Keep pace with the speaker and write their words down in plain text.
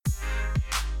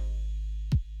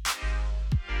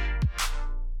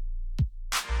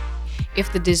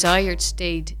if the desired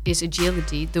state is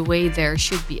agility, the way there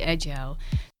should be agile.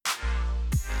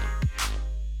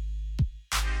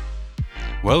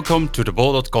 Welcome to the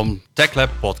Bol.com Tech Lab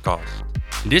podcast.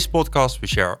 In this podcast, we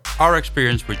share our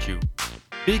experience with you,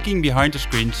 peeking behind the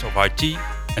screens of IT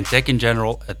and tech in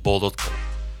general at Bol.com,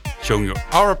 showing you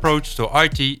our approach to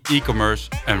IT, e-commerce,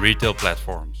 and retail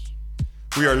platforms.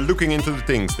 We are looking into the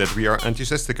things that we are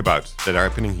enthusiastic about that are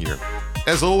happening here.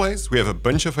 As always, we have a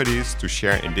bunch of ideas to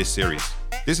share in this series.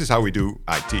 This is how we do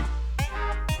IT.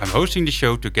 I'm hosting the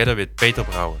show together with Peter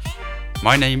Brouwers.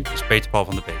 My name is Peter Paul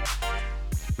van der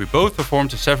Beek. We both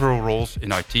performed several roles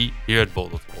in IT here at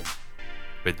Bol.com.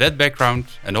 With that background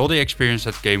and all the experience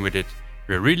that came with it,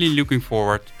 we're really looking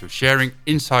forward to sharing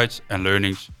insights and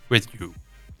learnings with you.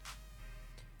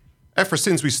 Ever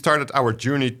since we started our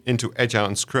journey into Agile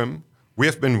and Scrum, we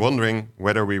have been wondering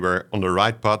whether we were on the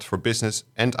right path for business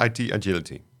and IT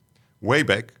agility. Way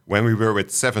back, when we were with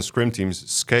 7 Scrum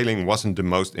teams, scaling wasn't the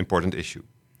most important issue.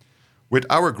 With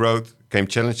our growth came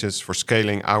challenges for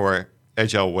scaling our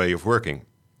Agile way of working.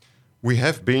 We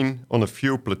have been on a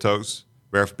few plateaus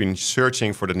where we've been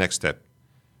searching for the next step,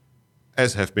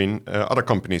 as have been other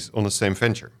companies on the same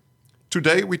venture.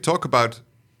 Today we talk about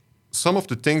some of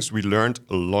the things we learned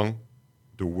along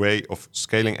the way of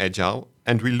scaling Agile,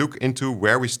 and we look into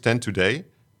where we stand today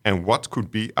and what could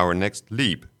be our next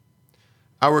leap.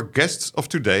 Our guests of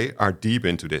today are deep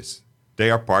into this. They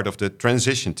are part of the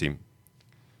transition team.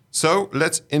 So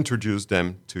let's introduce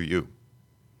them to you.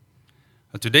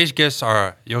 Today's guests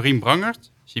are Jorien Brangert.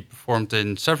 She performed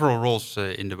in several roles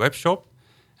in the webshop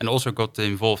and also got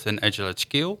involved in Agile at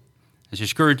Scale. And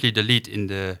she's currently the lead in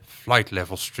the flight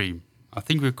level stream. I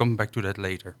think we'll come back to that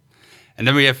later. And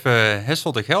then we have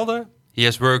Hessel de Gelder. He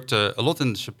has worked a lot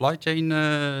in the supply chain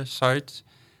side,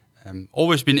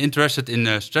 always been interested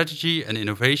in strategy and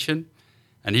innovation.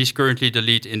 And he's currently the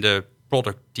lead in the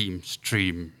product team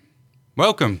stream.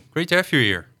 Welcome, great to have you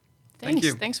here. Thank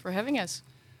you. Thanks for having us.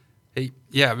 Hey,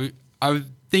 yeah, I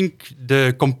think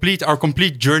our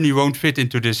complete journey won't fit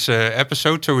into this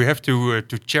episode, so we have to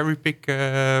cherry pick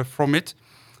from it.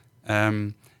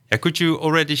 Could you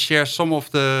already share some of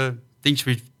the things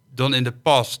we've done in the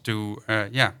past to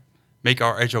make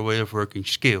our agile way of working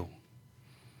scale?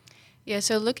 Yeah,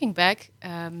 so looking back,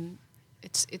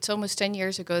 it's almost 10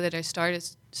 years ago that I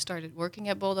started working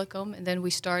at Bol.com, and then we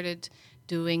started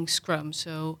doing Scrum.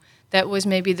 So that was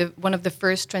maybe one of the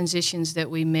first transitions that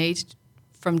we made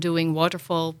from doing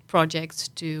waterfall projects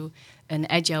to an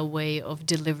agile way of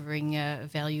delivering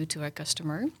value to our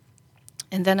customer.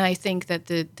 And then I think that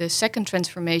the second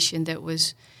transformation that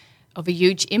was of a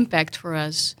huge impact for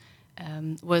us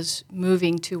was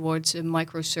moving towards a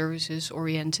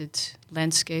microservices-oriented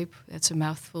landscape. That's a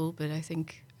mouthful, but I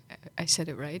think I said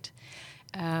it right.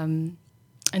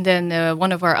 And then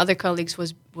one of our other colleagues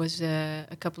was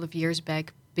a couple of years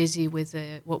back busy with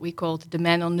what we called the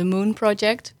Man on the Moon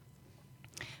project,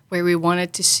 where we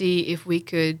wanted to see if we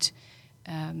could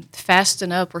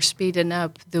fasten up or speeden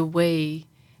up the way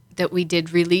that we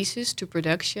did releases to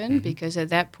production, because at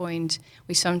that point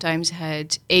we sometimes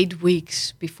had 8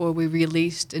 weeks before we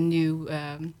released a new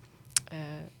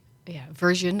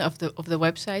version of the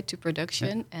website to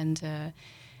production.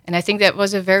 And I think that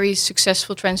was a very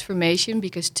successful transformation,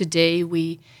 because today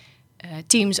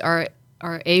teams are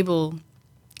able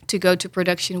to go to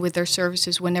production with their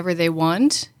services whenever they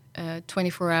want,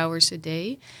 24 hours a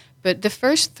day. But the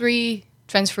first 3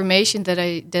 transformations that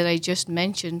I just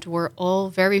mentioned were all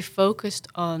very focused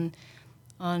on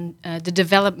the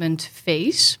development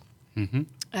phase.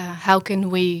 How can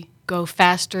we go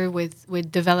faster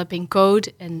with developing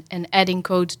code and adding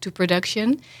code to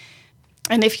production?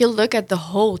 And if you look at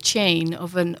the whole chain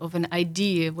of an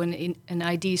idea, when an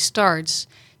idea starts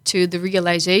to the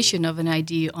realization of an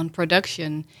idea on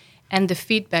production and the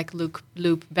feedback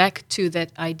loop back to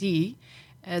that idea,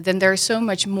 then there are so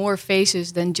much more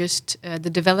phases than just the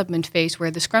development phase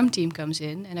where the Scrum team comes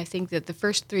in. And I think that the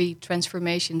first 3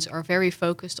 transformations are very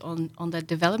focused on that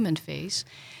development phase.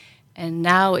 And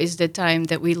now is the time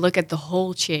that we look at the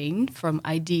whole chain from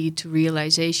idea to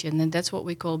realization, and that's what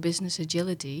we call business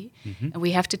agility. And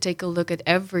we have to take a look at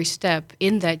every step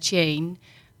in that chain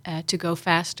to go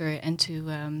faster and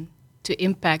to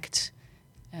impact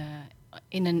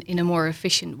in a more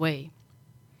efficient way.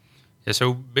 Yeah.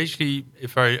 So basically,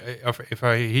 if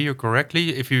I hear you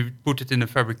correctly, if you put it in a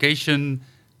fabrication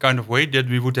kind of way, that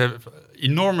we would have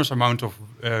enormous amount of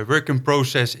work in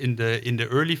process in the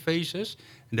early phases,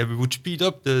 and then we would speed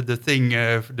up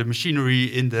the machinery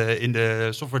in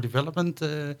the software development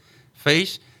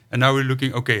phase. And now we're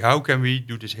looking, okay, how can we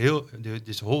do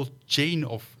this whole chain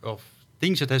of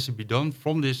things that has to be done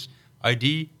from this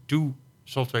ID to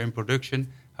software in production,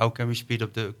 how can we speed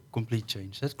up the complete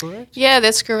change? Is that correct? Yeah,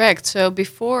 that's correct. So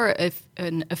before a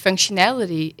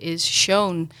functionality is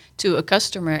shown to a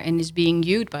customer and is being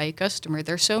used by a customer,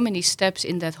 there are so many steps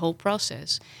in that whole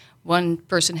process. One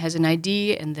person has an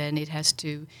idea and then it has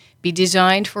to be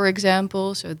designed, for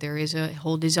example. So there is a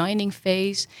whole designing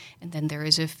phase, and then there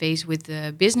is a phase with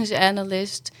the business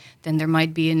analyst. Then there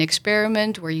might be an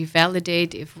experiment where you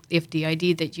validate if the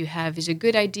idea that you have is a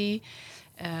good idea.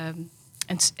 And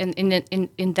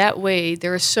in that way,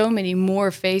 there are so many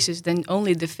more phases than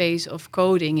only the phase of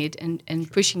coding it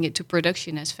and pushing it to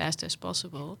production as fast as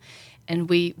possible. And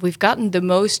we've gotten the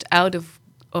most out of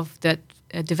that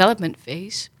development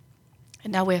phase.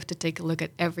 And now we have to take a look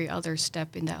at every other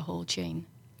step in that whole chain.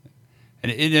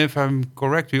 And if I'm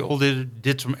correct, we all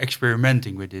did some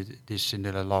experimenting with this in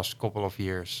the last couple of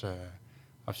years.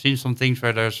 I've seen some things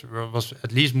where there was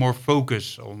at least more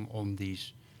focus on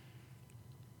these,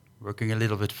 working a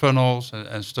little with funnels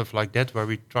and stuff like that, where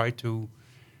we try to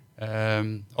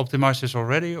optimize this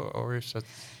already, or is that?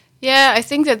 Yeah, I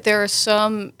think that there are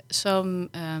some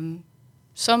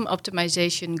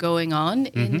optimization going on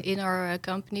in our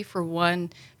company.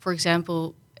 For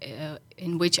example,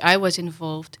 in which I was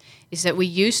involved, is that we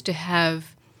used to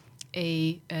have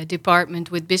a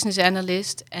department with business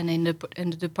analysts and in the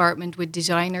department with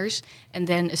designers, and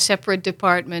then a separate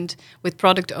department with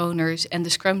product owners and the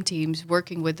Scrum teams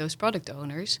working with those product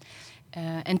owners.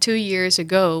 And 2 years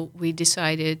ago, we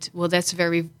decided, well, that's a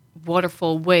very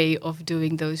waterfall way of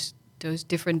doing those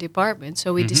different departments.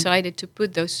 So we decided to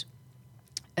put those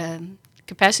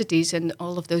capacities and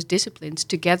all of those disciplines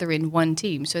together in one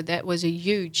team. So that was a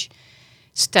huge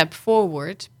step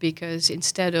forward, because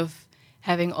instead of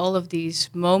having all of these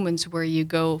moments where you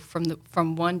go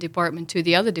from one department to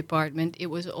the other department, it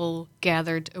was all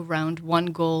gathered around one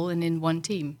goal and in one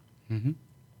team. Mm-hmm.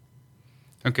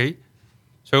 Okay.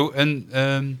 So,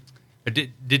 and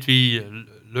did we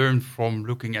learn from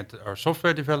looking at our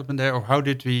software development there, or how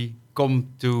did we come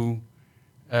to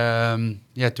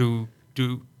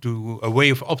a way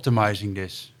of optimizing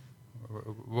this?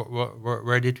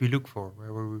 Where did we look for?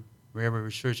 Where were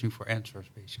we searching for answers,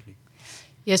 basically?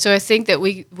 Yeah, so I think that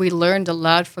we learned a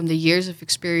lot from the years of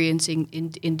experience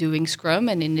in doing Scrum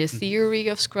and in the theory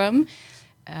of Scrum.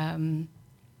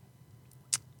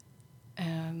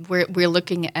 We're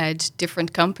looking at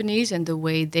different companies and the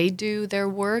way they do their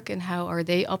work and how are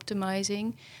they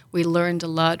optimizing. We learned a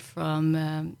lot from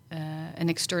an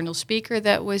external speaker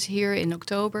that was here in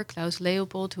October, Klaus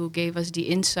Leopold, who gave us the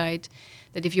insight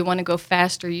that if you want to go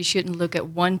faster, you shouldn't look at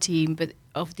one team, but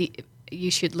you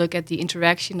should look at the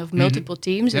interaction of multiple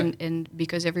teams, and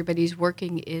because everybody's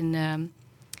working in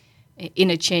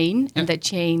a chain, and that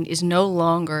chain is no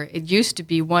longer. It used to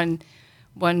be one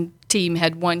team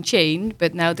had one chain,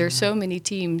 but now there's so many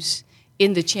teams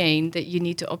in the chain that you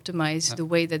need to optimize the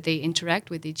way that they interact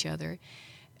with each other.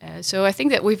 So I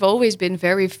think that we've always been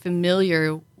very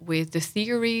familiar with the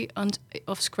theory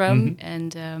of Scrum,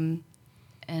 and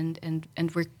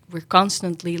we're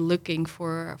constantly looking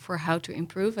for how to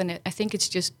improve. And I think it's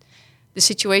just the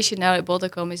situation now at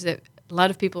Bol.com is that a lot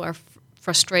of people are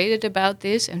frustrated about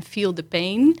this and feel the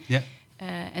pain. Yeah.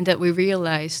 And that we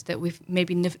realize that we've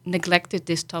maybe neglected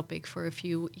this topic for a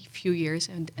few years,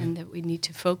 and that we need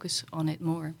to focus on it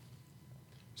more.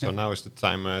 So now is the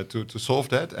time to solve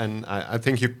that, and I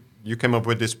think you came up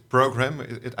with this program.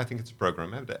 I think it's a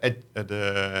program,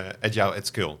 the Agile at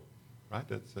Scale, right?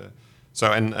 That's,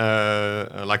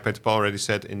 like Peter Paul already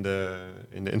said in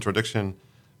the introduction,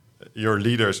 you're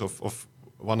leaders of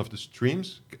one of the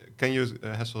streams. Can you,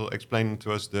 Hessel, explain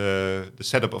to us the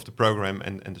setup of the program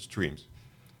and the streams?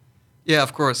 Yeah,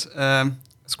 of course.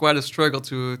 It's quite a struggle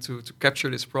to capture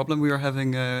this problem we are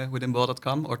having within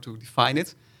Bol.com, or to define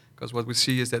it, because what we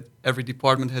see is that every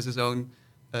department has its own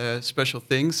special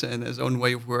things and its own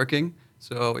way of working.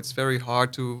 So it's very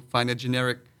hard to find a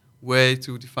generic way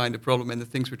to define the problem and the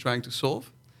things we're trying to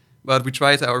solve. But we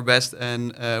tried our best,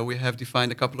 and we have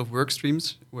defined a couple of work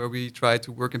streams where we try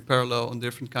to work in parallel on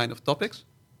different kind of topics.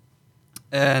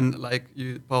 And like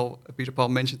Peter Paul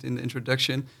mentioned in the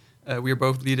introduction, we are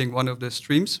both leading one of the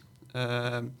streams.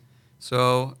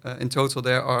 So in total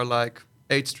there are like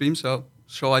 8 streams. So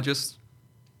shall I just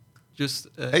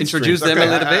introduce them a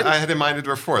little bit? I had in mind it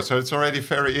were 4, so it's already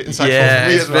very insightful for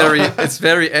me as well. It's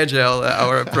very agile,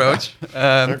 our approach.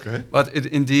 But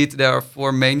indeed, there are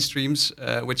 4 main streams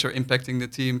which are impacting the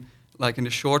team, like in the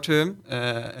short term.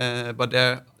 But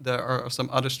there are some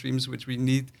other streams which we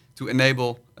need to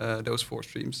enable those 4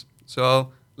 streams.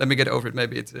 So let me get over it.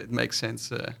 Maybe it makes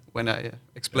sense when I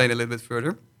explain a little bit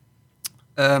further.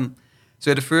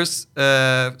 So the first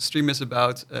stream is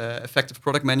about effective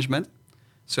product management.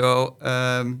 So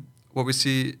what we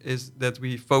see is that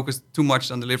we focus too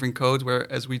much on delivering code,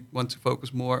 whereas we want to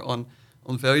focus more on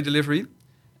value delivery.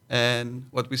 And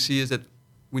what we see is that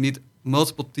we need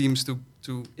multiple teams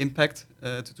to impact,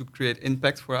 to create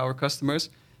impact for our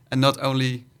customers, and not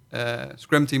only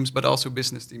Scrum teams, but also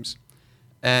business teams.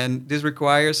 And this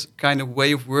requires kind of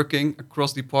way of working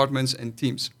across departments and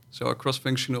teams, so a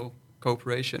cross-functional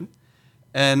cooperation.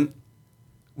 And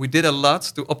we did a lot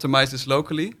to optimize this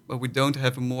locally, but we don't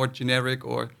have a more generic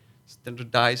or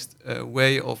standardized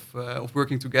way of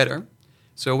working together.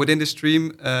 So within this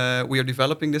stream, we are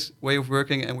developing this way of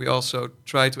working, and we also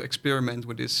try to experiment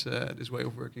with this way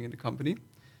of working in the company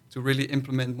to really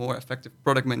implement more effective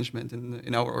product management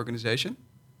in our organization.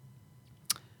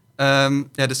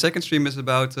 The second stream is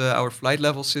about our flight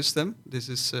level system. This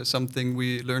is something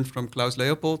we learned from Klaus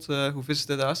Leopold, who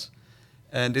visited us.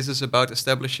 And this is about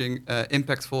establishing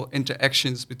impactful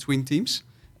interactions between teams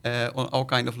on all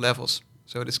kind of levels.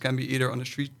 So this can be either on a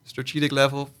strategic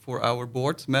level for our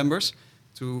board members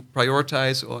to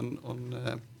prioritize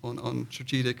on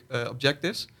strategic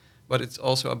objectives, but it's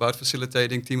also about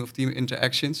facilitating team-of-team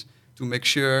interactions to make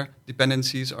sure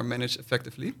dependencies are managed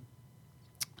effectively.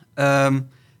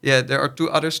 There are two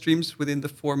other streams within the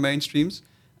four main streams.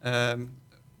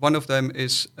 One of them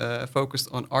is focused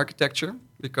on architecture,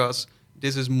 because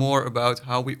this is more about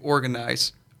how we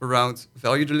organize around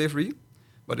value delivery,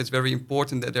 but it's very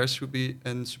important that there should be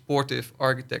a supportive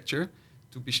architecture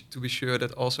to be sure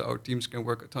that also our teams can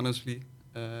work autonomously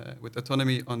with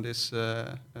autonomy on this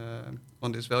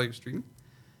value stream.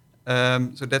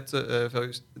 So that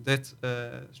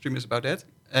stream is about that.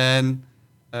 And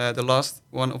the last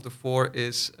one of the four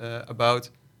is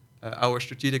about our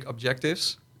strategic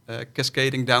objectives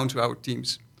cascading down to our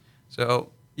teams. So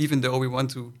even though we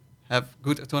want to have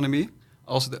good autonomy,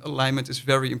 also the alignment is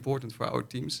very important for our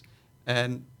teams.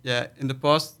 And in the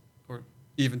past, or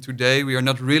even today, we are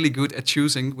not really good at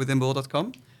choosing within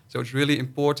bol.com. So it's really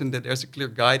important that there's a clear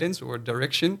guidance or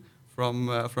direction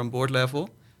from board level,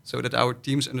 so that our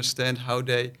teams understand how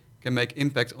they can make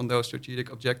impact on those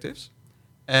strategic objectives.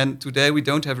 And today we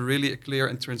don't have really a clear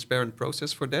and transparent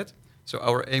process for that. So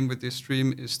our aim with this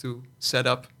stream is to set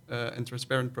up a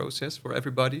transparent process for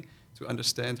everybody to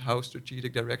understand how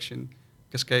strategic direction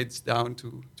cascades down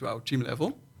to our team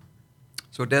level.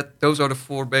 So those are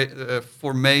the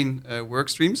four main work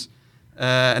streams.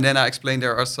 And then I explained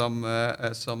there are some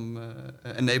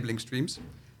enabling streams.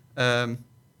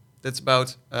 That's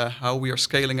about how we are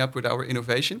scaling up with our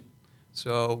innovation.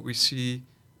 So we see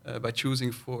by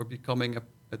choosing for becoming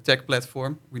a tech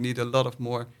platform, we need a lot of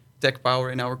more tech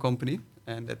power in our company,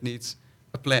 and that needs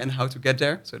a plan how to get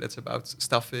there. So that's about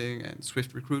staffing and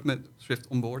swift recruitment, swift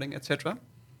onboarding, etc.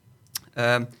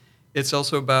 It's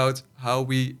also about how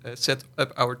we set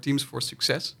up our teams for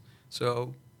success.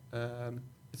 So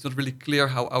it's not really clear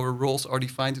how our roles are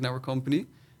defined in our company.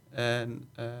 And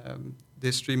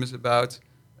this stream is about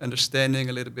understanding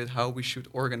a little bit how we should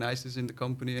organize this in the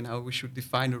company and how we should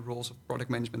define the roles of product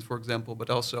management, for example, but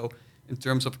also in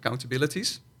terms of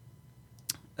accountabilities.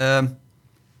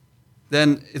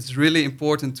 Then it's really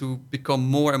important to become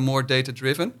more and more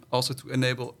data-driven, also to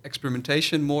enable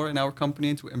experimentation more in our company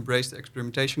and to embrace the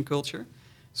experimentation culture.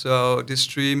 So this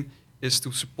stream is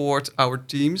to support our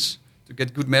teams to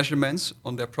get good measurements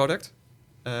on their product,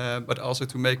 but also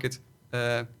to make it,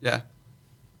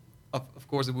 of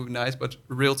course it would be nice, but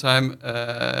real-time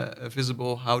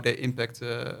visible how they impact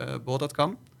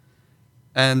bol.com.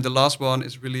 And the last one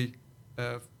is really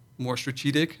more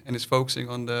strategic and is focusing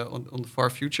on the far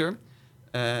future.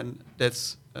 And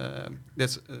that's a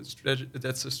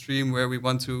stream where we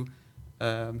want to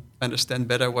understand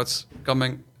better what's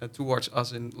coming towards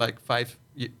us in like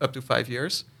up to 5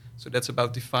 years. So that's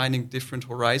about defining different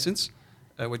horizons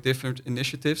with different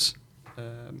initiatives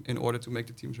in order to make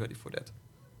the teams ready for that.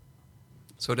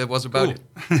 So that was about it.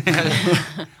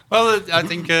 Well, I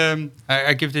think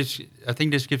I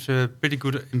think this gives a pretty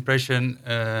good impression.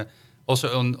 Also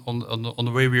on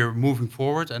the way we are moving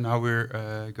forward and how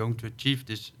we're going to achieve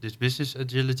this business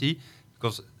agility,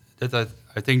 because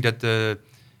I think that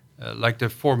the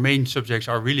four main subjects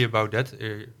are really about that,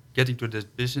 getting to this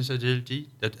business agility,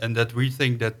 that we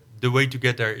think that the way to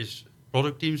get there is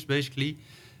product teams basically,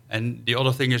 and the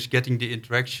other thing is getting the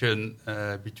interaction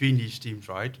between these teams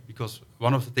right, because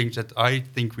one of the things that I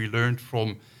think we learned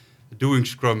from doing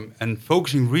Scrum and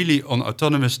focusing really on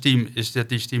autonomous team is that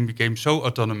this team became so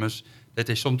autonomous that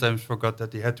they sometimes forgot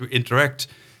that they had to interact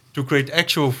to create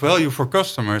actual value for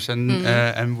customers. And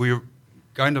and we're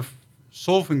kind of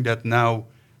solving that now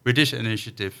with this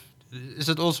initiative. Is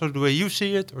it also the way you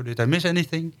see it, or did I miss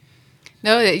anything?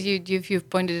 No, you've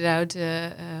pointed it out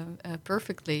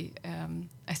perfectly.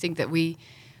 I think that we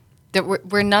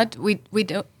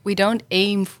don't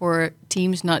aim for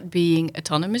teams not being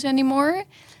autonomous anymore,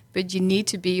 but you need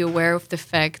to be aware of the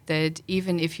fact that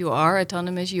even if you are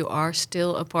autonomous, you are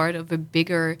still a part of a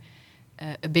bigger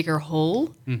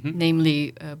whole,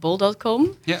 namely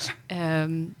bol.com. Yeah.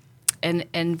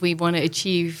 And we want to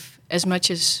achieve as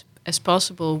much as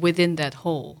possible within that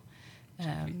whole.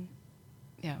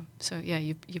 So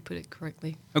you put it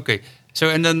correctly. Okay. So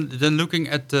and then looking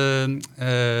at the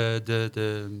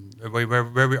way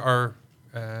where we are,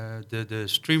 the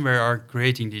stream where we are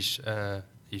creating these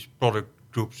product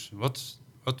groups.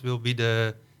 What will be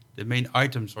the main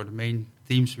items or the main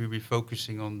themes we'll be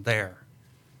focusing on there?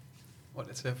 Well,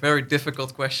 it's a very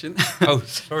difficult question. Oh,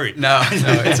 sorry. No,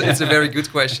 it's a very good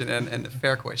question and a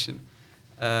fair question.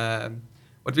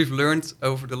 What we've learned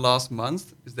over the last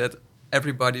month is that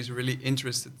everybody's really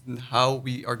interested in how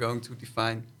we are going to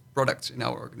define products in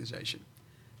our organization.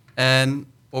 And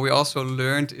what we also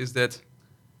learned is that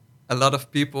a lot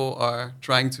of people are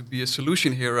trying to be a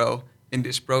solution hero in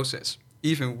this process.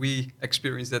 Even we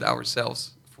experience that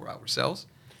ourselves for ourselves.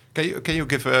 Can you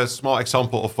give a small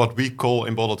example of what we call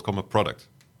in bol.com a product?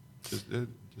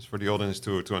 Just for the audience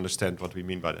to understand what we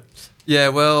mean by that. Yeah,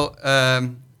 well,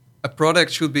 a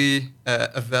product should be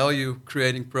a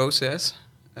value-creating process.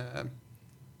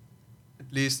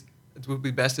 At least it would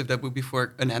be best if that would be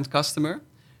for an end customer.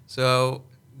 So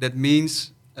that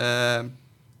means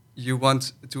you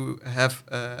want to have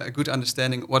a good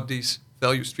understanding what these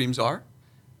value streams are.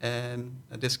 And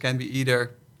this can be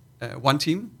either one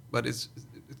team, but it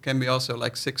can be also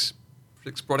like six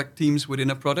product teams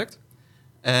within a product.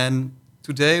 And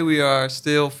today we are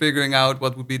still figuring out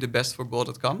what would be the best for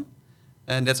bol.com.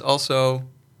 And that's also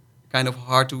kind of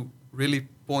hard to really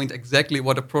point exactly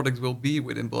what a product will be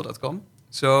within bol.com.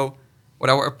 So what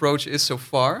our approach is so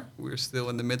far, we're still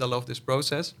in the middle of this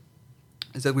process,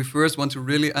 is that we first want to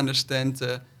really understand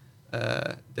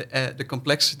the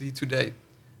complexity today.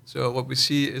 So what we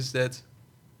see is that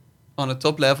on a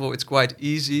top level, it's quite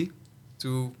easy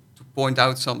to point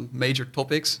out some major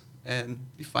topics and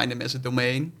define them as a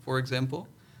domain, for example.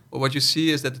 But what you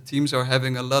see is that the teams are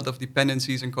having a lot of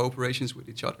dependencies and cooperations with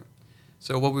each other.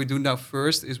 So what we do now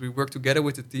first is we work together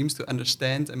with the teams to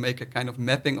understand and make a kind of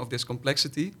mapping of this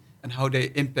complexity and how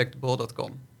they impact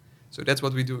bol.com. So that's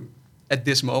what we do at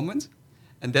this moment.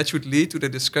 And that should lead to the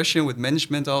discussion with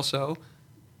management also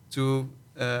to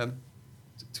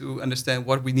understand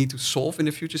what we need to solve in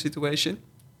the future situation.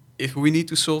 If we need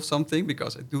to solve something,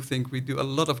 because I do think we do a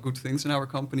lot of good things in our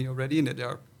company already, and that there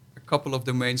are a couple of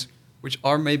domains which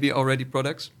are maybe already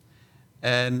products.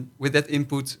 And with that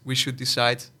input, we should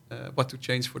decide what to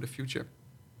change for the future.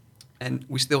 And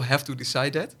we still have to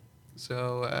decide that.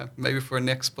 So maybe for a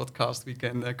next podcast, we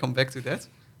can come back to that,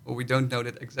 or we don't know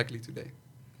that exactly today.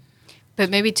 But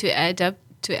maybe to add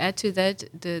to that,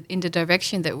 in the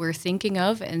direction that we're thinking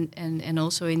of, and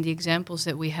also in the examples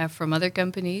that we have from other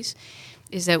companies,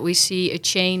 is that we see a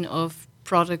chain of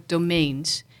product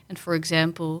domains. And for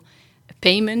example,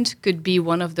 payment could be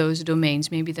one of those domains.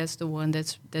 Maybe that's the one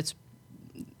that's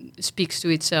speaks to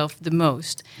itself the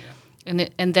most. Yeah.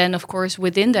 And then, of course,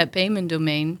 within that payment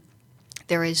domain,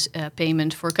 there is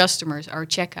payment for customers, our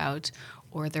checkout,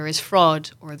 or there is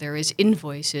fraud, or there is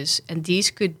invoices. And these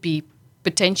could be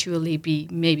potentially be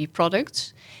maybe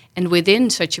products. And within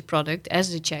such a product,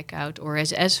 as the checkout, or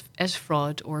as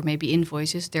fraud, or maybe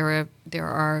invoices, there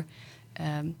are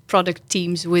product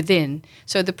teams within.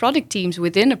 So the product teams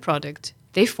within a product,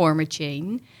 they form a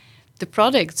chain. The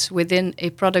products within a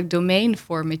product domain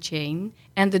form a chain,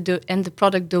 and the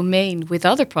product domain with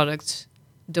other products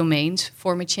domains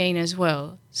form a chain as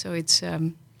well. So it's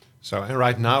So and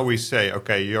right now we say,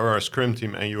 okay, you're a Scrum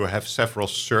team and you have several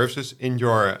services in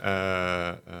your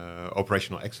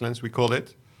operational excellence, we call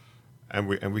it,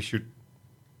 and we should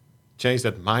change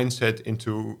that mindset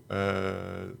into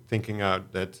thinking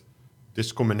out that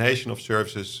this combination of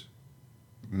services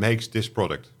makes this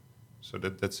product. So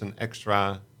that's an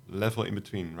extra level in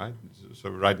between, right? So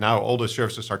right now all the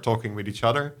services are talking with each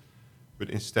other, but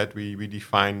instead we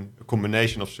define a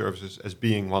combination of services as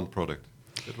being one product.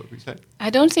 Is that what we say? I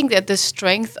don't think that the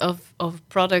strength of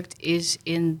product is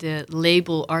in the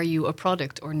label, are you a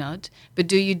product or not? But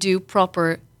do you do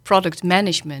proper product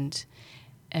management?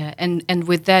 And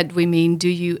with that we mean,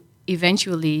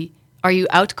 are you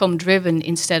outcome driven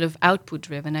instead of output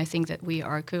driven? I think that we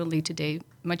are currently today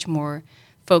much more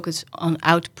focused on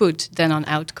output than on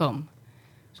outcome.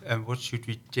 And what should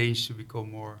we change to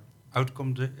become more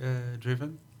outcome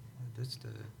driven? That's the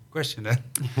question then,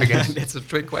 I guess. That's a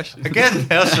trick question. Again,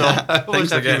 Hassel. I always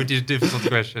Thanks have you again. with these difficult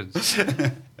questions.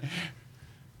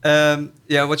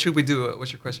 Yeah, what should we do?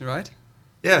 What's your question, right?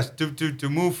 Yes, to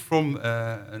move from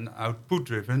an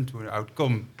output-driven to an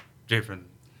outcome-driven.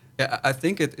 Yeah, I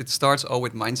think it starts all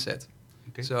with mindset.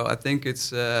 Okay. So I think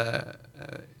it's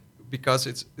because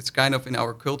it's kind of in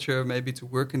our culture maybe to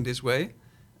work in this way.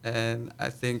 And I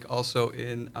think also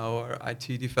in our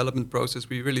IT development process,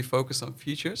 we really focus on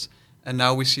features. And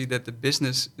now we see that the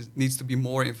business needs to be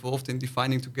more involved in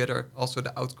defining together also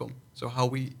the outcome. So how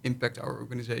we impact our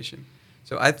organization.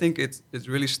 So I think it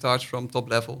really starts from top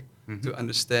level to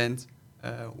understand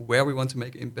where we want to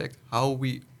make impact, how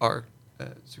we are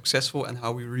successful and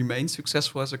how we remain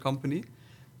successful as a company.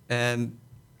 And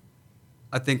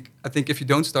I think if you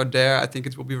don't start there, I think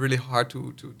it will be really hard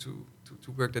to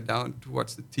work that down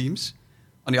towards the teams.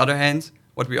 On the other hand,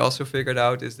 what we also figured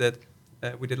out is that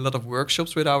we did a lot of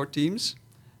workshops with our teams,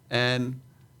 and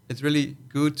it's really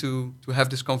good to have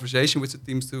this conversation with the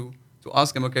teams to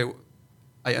ask them, okay,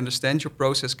 I understand your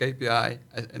process KPI,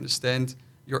 I understand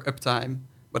your uptime,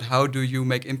 but how do you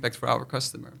make impact for our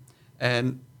customer?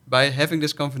 And by having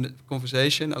this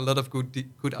conversation, a lot of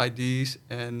good ideas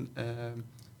and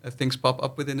things pop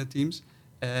up within the teams,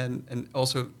 and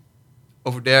also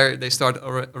over there they start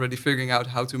already figuring out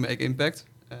how to make impact.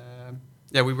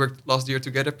 We worked last year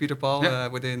together, Peter Paul,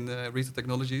 within Retail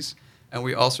Technologies, and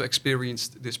we also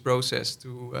experienced this process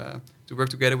to work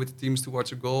together with the teams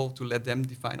towards a goal, to let them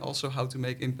define also how to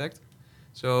make impact.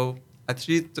 So I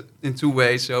see it in two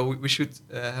ways. So we should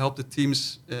help the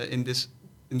teams in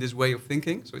this way of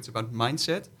thinking. So it's about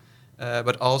mindset,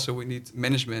 but also we need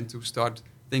management to start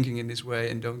thinking in this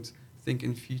way and don't think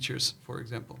in features, for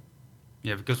example.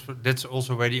 Yeah, because that's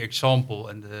also where the example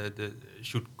and the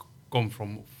should come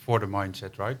from for the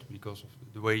mindset, right? Because of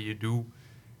the way you do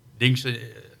things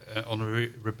on a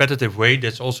repetitive way,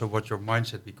 that's also what your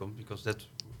mindset becomes, because that's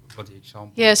what the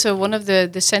example. Yeah, so one of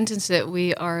the sentences that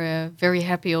we are very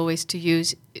happy always to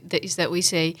use is that we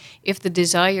say, if the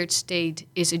desired state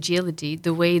is agility,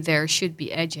 the way there should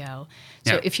be agile.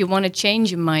 So if you want to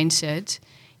change a mindset,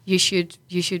 you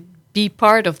should be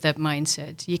part of that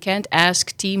mindset. You can't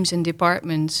ask teams and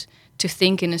departments to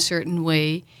think in a certain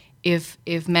way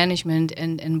if management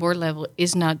and board level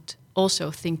is not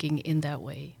also thinking in that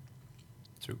way.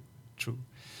 True.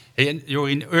 Hey, and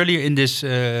Jorien, earlier in this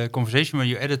conversation, when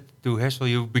you added to Hessel,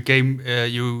 you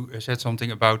said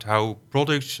something about how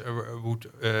products would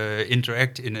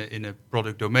interact in a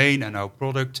product domain, and how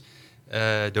product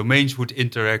domains would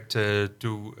interact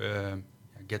to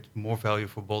get more value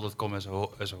for bol.com as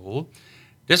a whole.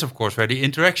 That's of course where the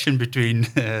interaction between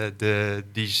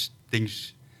these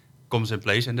things comes in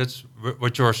place, and that's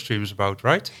what your stream is about,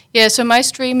 right? Yeah, so my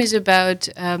stream is about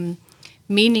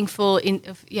meaningful,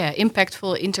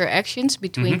 impactful interactions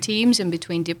between teams and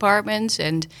between departments.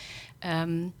 And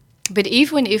but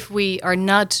even if we are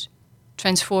not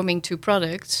transforming to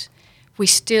products, we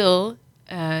still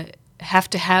have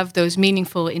to have those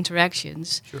meaningful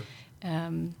interactions. Sure.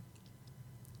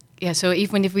 So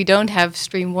even if we don't have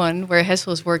stream 1, where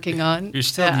Hessel is working on, you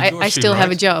still I still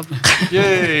have a job.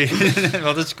 Yay!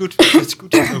 Well, that's good. That's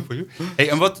good to know for you. Hey,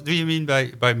 and what do you mean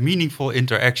by meaningful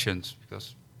interactions?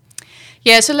 Because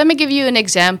so let me give you an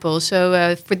example.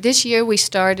 So for this year, we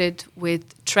started with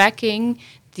tracking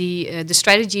the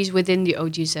strategies within the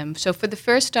OGSM. So for the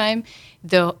first time,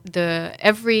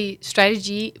 every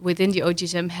strategy within the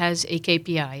OGSM has a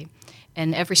KPI,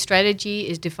 and every strategy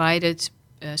is divided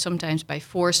sometimes by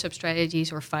 4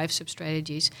 sub-strategies or 5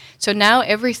 sub-strategies. So now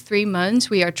every 3 months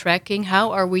we are tracking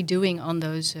how are we doing on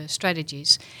those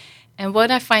strategies. And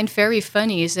what I find very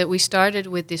funny is that we started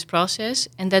with this process,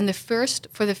 and then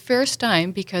for the first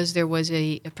time, because there was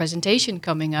a presentation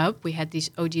coming up, we had this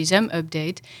OGSM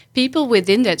update, people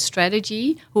within that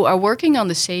strategy who are working on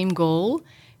the same goal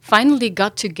finally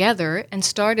got together and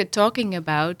started talking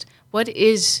about what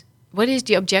is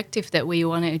the objective that we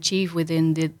want to achieve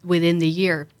within the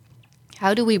year?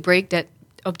 How do we break that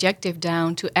objective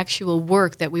down to actual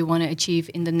work that we want to achieve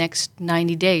in the next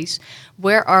 90 days?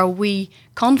 Where are we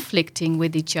conflicting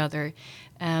with each other?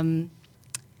 And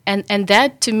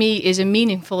that, to me, is a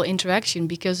meaningful interaction,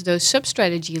 because those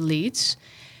sub-strategy leads,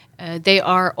 they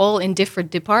are all in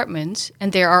different departments,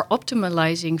 and they are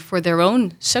optimizing for their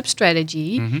own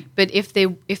sub-strategy. But if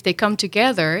they come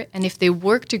together and if they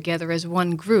work together as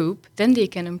one group, then they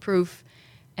can improve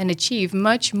and achieve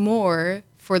much more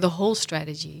for the whole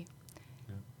strategy.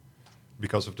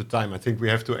 Because of the time, I think we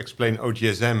have to explain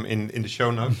OGSM in the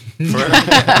show notes. we will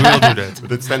do that.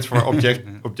 But it stands for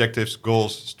objectives,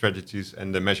 goals, strategies,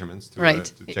 and the measurements to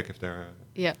check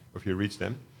if you reach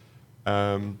them.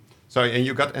 So, and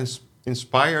you got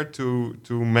inspired to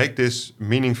make this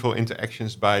meaningful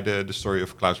interactions by the story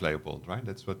of Klaus Leopold, right?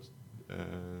 That's what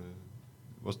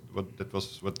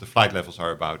what the flight levels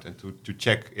are about, and to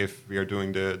check if we are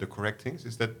doing the correct things.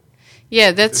 Is that?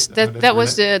 Yeah, that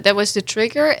was the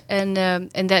trigger, and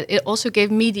that it also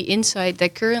gave me the insight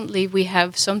that currently we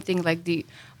have something like the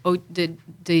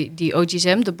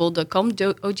OGSM, the Bold.com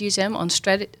OGSM on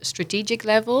strategic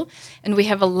level, and we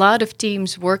have a lot of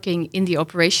teams working in the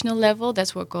operational level.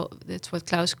 That's what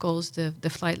Klaus calls the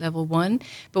flight level 1.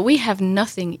 But we have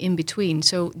nothing in between,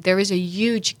 so there is a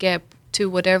huge gap to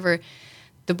whatever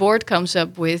the board comes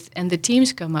up with and the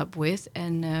teams come up with,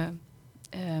 and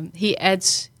he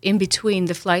adds in between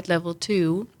the flight level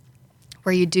 2,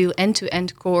 where you do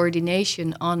end-to-end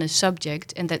coordination on a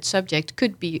subject, and that subject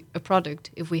could be a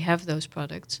product if we have those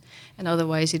products, and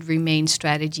otherwise it remains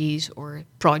strategies or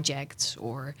projects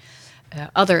or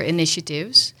other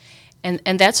initiatives.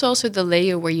 And that's also the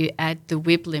layer where you add the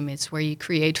WIP limits, where you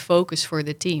create focus for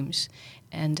the teams.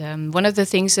 And one of the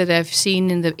things that I've seen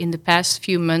in the past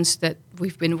few months that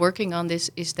we've been working on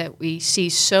this is that we see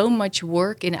so much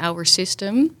work in our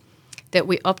system that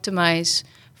we optimize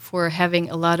for having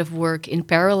a lot of work in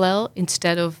parallel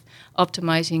instead of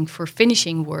optimizing for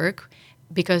finishing work,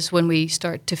 because when we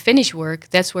start to finish work,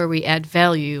 that's where we add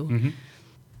value. Mm-hmm.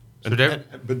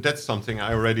 But that's something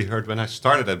I already heard when I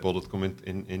started at Bold.com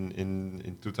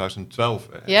in 2012.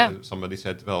 Somebody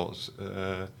said, well,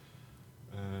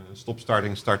 stop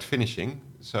starting, start finishing.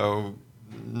 So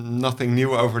nothing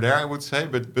new over there, I would say,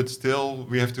 but still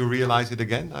we have to realize it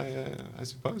again, I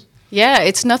suppose. Yeah,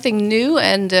 it's nothing new,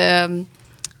 and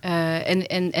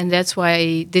that's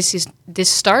why this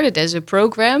started as a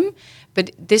program,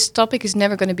 but this topic is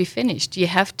never going to be finished. You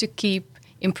have to keep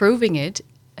improving it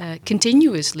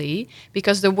continuously,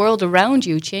 because the world around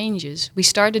you changes. We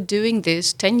started doing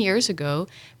this 10 years ago,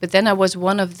 but then I was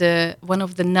one of the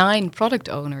 9 product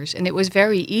owners, and it was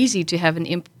very easy to have an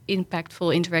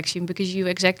impactful interaction because you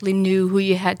exactly knew who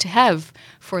you had to have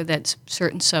for that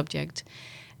certain subject.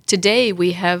 Today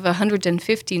we have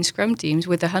 115 Scrum teams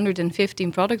with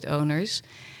 115 product owners.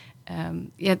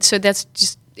 So that's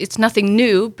just, it's nothing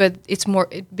new, but it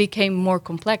became more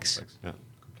complex. Yeah,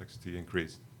 complexity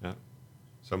increased. Yeah.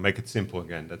 So make it simple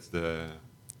again. That's the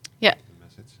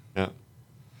message. Yeah.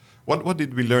 What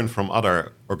did we learn from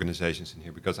other organizations in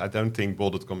here? Because I don't think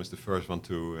Bold.com is the first one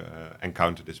to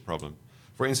encounter this problem.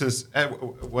 For instance,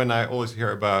 when I always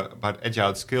hear about Agile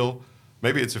at Scale,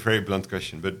 maybe it's a very blunt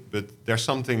question, but there's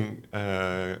something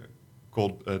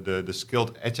called the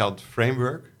Skilled Agile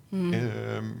Framework.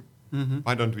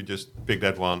 Why don't we just pick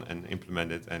that one and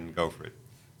implement it and go for it?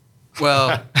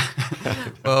 Well,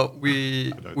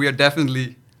 we are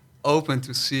definitely open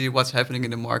to see what's happening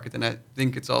in the market, and I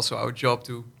think it's also our job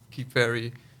to keep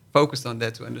very focused on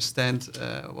that, to understand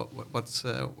what's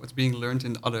being learned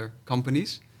in other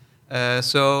companies.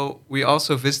 So we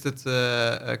also visited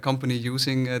a company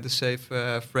using the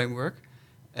SAFe framework,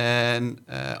 and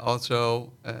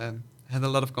also had a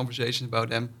lot of conversations about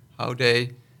them, how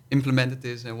they implemented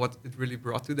this and what it really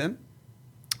brought to them.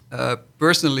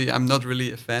 Personally, I'm not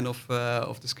really a fan of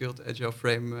the Skilled Agile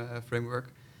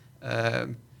framework,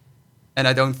 and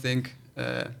I don't think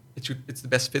it's the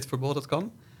best fit for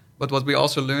Bold.com. But what we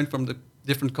also learned from the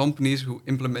different companies who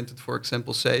implemented, for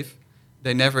example, SAFe,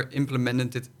 they never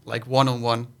implemented it like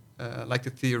one-on-one, like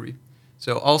the theory.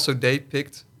 So also they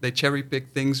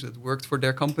cherry-picked things that worked for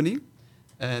their company,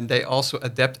 and they also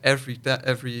adapt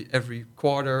every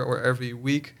quarter or every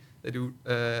week.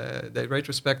 They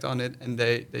retrospect on it, and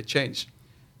they change.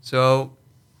 So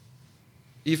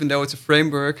even though it's a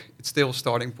framework, it's still a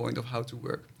starting point of how to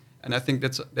work. And I think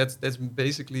that's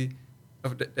basically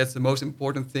that's the most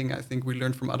important thing I think we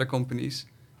learned from other companies.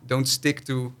 Don't stick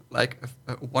to like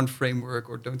one framework,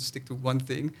 or don't stick to one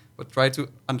thing, but try to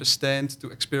understand, to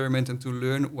experiment, and to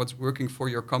learn what's working for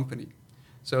your company.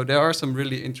 So there are some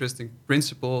really interesting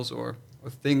principles or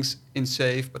things in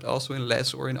SAFe, but also in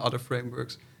LESS or in other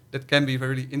frameworks that can be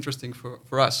very interesting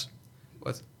for us.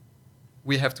 But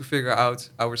we have to figure out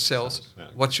ourselves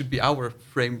what should be our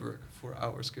framework for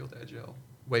our Skilled Agile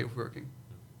way of working.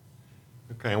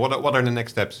 Okay, and what are the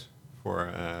next steps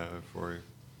for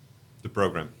the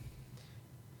program?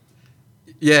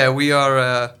 Yeah, we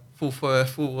are full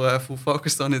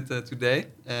focused on it today,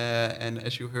 and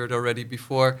as you heard already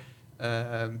before,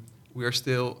 we are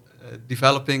still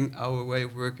developing our way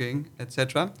of working,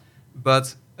 etc.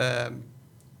 But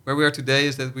where we are today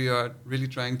is that we are really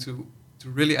trying to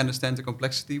really understand the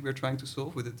complexity we're trying to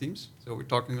solve with the teams. So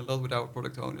we're talking a lot with our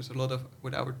product owners,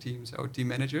 with our teams, our team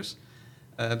managers.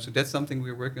 So that's something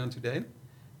we're working on today.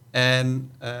 And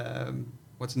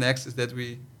what's next is that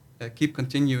we keep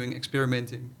continuing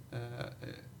experimenting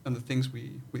on the things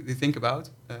we think about.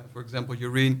 For example,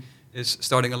 Jorien is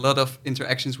starting a lot of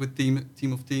interactions with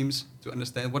team of teams to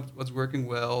understand what's working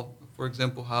well. For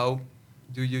example, how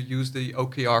do you use the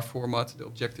OKR format, the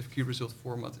objective key result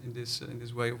format, in this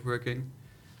way of working?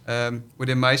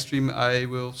 Within my stream, I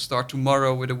will start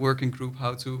tomorrow with a working group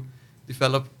how to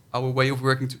develop our way of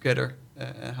working together,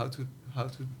 and how to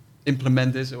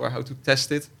implement this or how to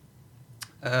test it.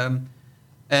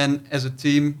 And as a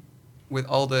team, with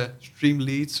all the stream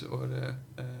leads,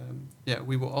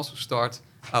 we will also start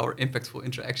our impactful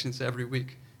interactions every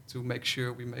week to make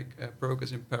sure we make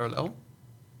progress in parallel.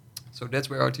 So that's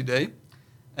where we are today.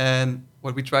 And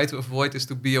what we try to avoid is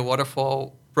to be a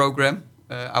waterfall program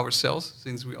ourselves,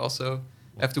 since we also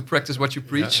have to practice what you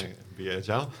preach. Yeah, be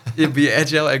agile. Be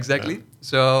agile, exactly. Yeah.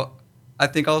 So I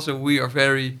think also we are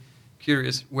very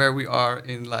curious where we are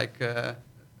in like the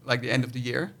end of the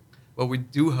year. But we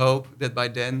do hope that by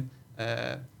then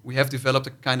we have developed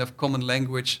a kind of common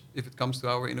language if it comes to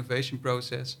our innovation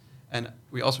process. And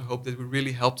we also hope that we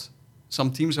really helped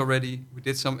some teams already. We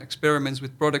did some experiments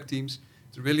with product teams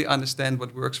to really understand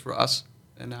what works for us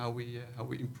and how we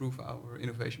improve our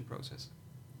innovation process.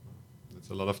 There's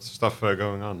a lot of stuff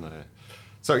going on.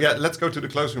 So let's go to the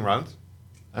closing round.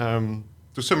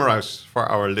 To summarize for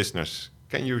our listeners,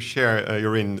 can you share,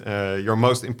 Jorien, your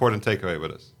most important takeaway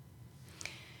with us?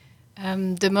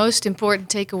 The most important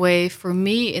takeaway for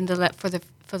me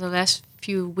for the last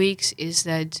few weeks is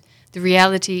that the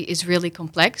reality is really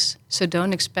complex. So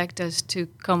don't expect us to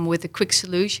come with a quick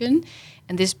solution.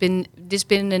 And this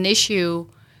been an issue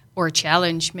or a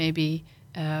challenge maybe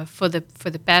for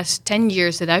the past 10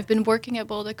 years that I've been working at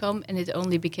bol.com, and it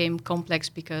only became complex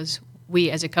because we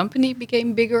as a company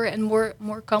became bigger and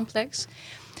more complex.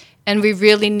 And we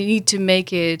really need to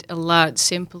make it a lot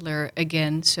simpler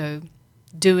again. So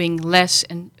doing less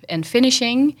and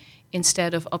finishing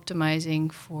instead of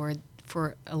optimizing for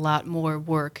a lot more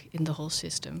work in the whole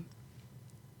system.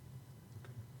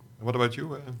 What about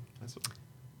you, Hansel?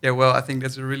 Yeah, well, I think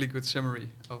that's a really good summary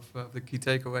of the key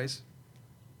takeaways.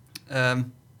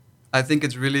 I think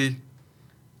it's really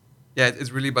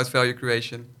about value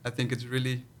creation. I think it's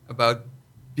really about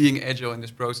being agile in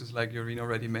this process, like Jorien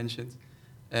already mentioned,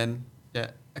 and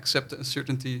accept the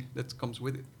uncertainty that comes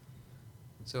with it.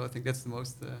 So I think that's the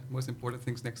most important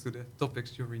things next to the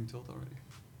topics Jorien told already.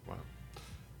 Wow.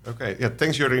 Okay. Yeah.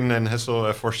 Thanks, Jorien and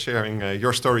Hansel, for sharing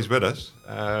your stories with us.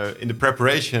 In the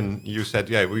preparation, you said,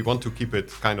 we want to keep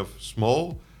it kind of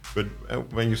small, but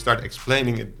when you start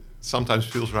explaining it, sometimes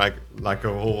feels like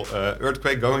a whole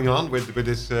earthquake going on with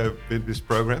this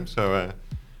program. So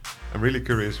I'm really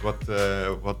curious what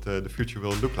the future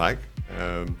will look like.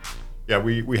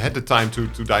 We had the time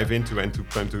to dive into and to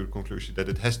come to the conclusion that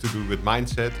it has to do with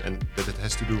mindset and that it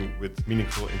has to do with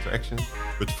meaningful interaction.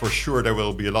 But for sure, there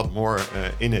will be a lot more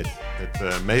in it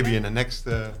that maybe in the next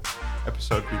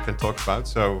episode we can talk about.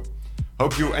 So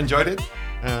hope you enjoyed it,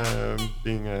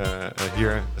 being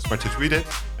here as much as we did.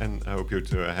 And I hope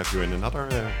to have you in another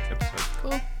episode.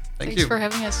 Cool. Thanks for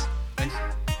having us. Thanks.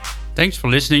 Thanks for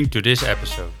listening to this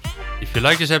episode. If you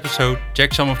like this episode,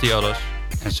 check some of the others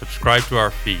and subscribe to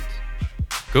our feed.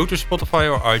 Go to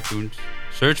Spotify or iTunes,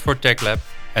 search for Tech Lab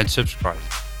and subscribe.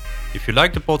 If you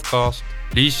like the podcast,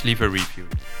 please leave a review.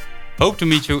 Hope to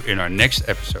meet you in our next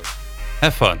episode.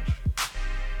 Have fun!